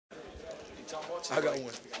Tom, I got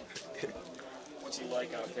one. what's he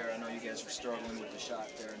like out there? I know you guys were struggling with the shot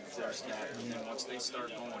there in the first half, and then once they start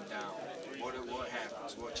going down, what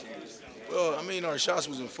happens? What changes? Well, I mean, our shots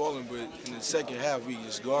wasn't falling, but in the second half, we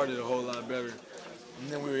just guarded a whole lot better. And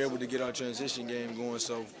then we were able to get our transition game going.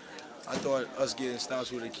 So I thought us getting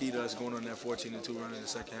stops were the key to us going on that 14-2 run in the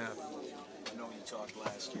second half. I know you talked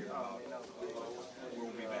last year about we'll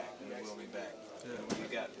be back, we'll be back. Yeah. You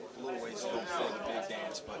got a little ways to go before the big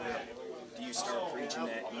dance, but do you start preaching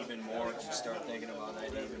that even more? Do you start thinking about that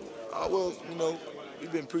even more? Well,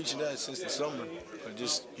 we've been preaching that since the summer.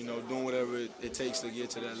 Just, doing whatever it takes to get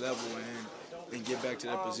to that level and get back to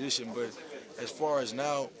that position. But as far as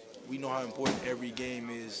now, we know how important every game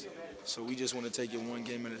is. So we just want to take it one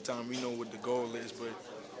game at a time. We know what the goal is, but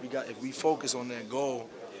if we focus on that goal,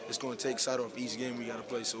 it's going to take sight off each game we got to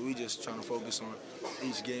play. So we just trying to focus on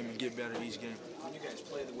each game and get better each game. When you guys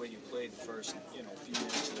play the way you played the first, few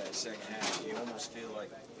minutes of that second half, do you almost feel like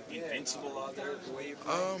invincible out there the way you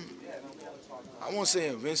play? I won't say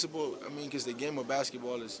invincible. I mean, because the game of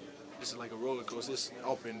basketball is like a roller coaster. It's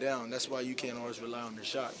up and down. That's why you can't always rely on the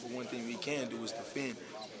shot. But one thing we can do is defend.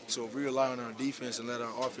 So if we rely on our defense and let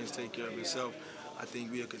our offense take care of itself, I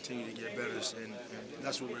think we'll continue to get better. And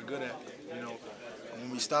that's what we're good at.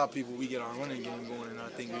 When we stop people, we get our running game going. And I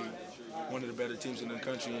think we're one of the better teams in the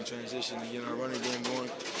country in transition and getting our running game going.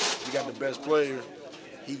 We got the best player.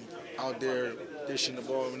 He out there dishing the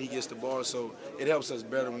ball when he gets the ball. So it helps us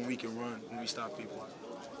better when we can run, when we stop people.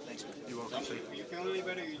 Thanks, man. You're welcome. Are you feeling any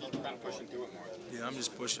better, or are you just kind of pushing through it more? Yeah, I'm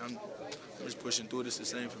just pushing. I'm just pushing through it. It's the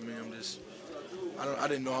same for me. I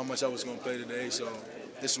didn't know how much I was going to play today, so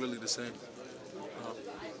it's really the same.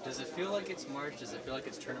 Does it feel like it's March? Does it feel like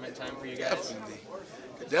it's tournament time for you guys?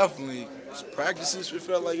 Definitely. Practices, it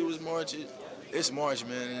felt like it was March. It's March,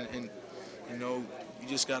 man, and you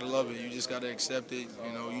just gotta love it. You just gotta accept it.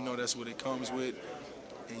 You know that's what it comes with,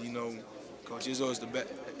 and Coach Izzo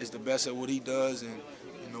is the best at what he does, and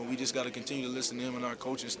we just gotta continue to listen to him and our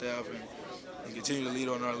coaching staff, and continue to lead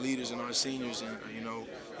on our leaders and our seniors, and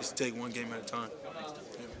just take one game at a time.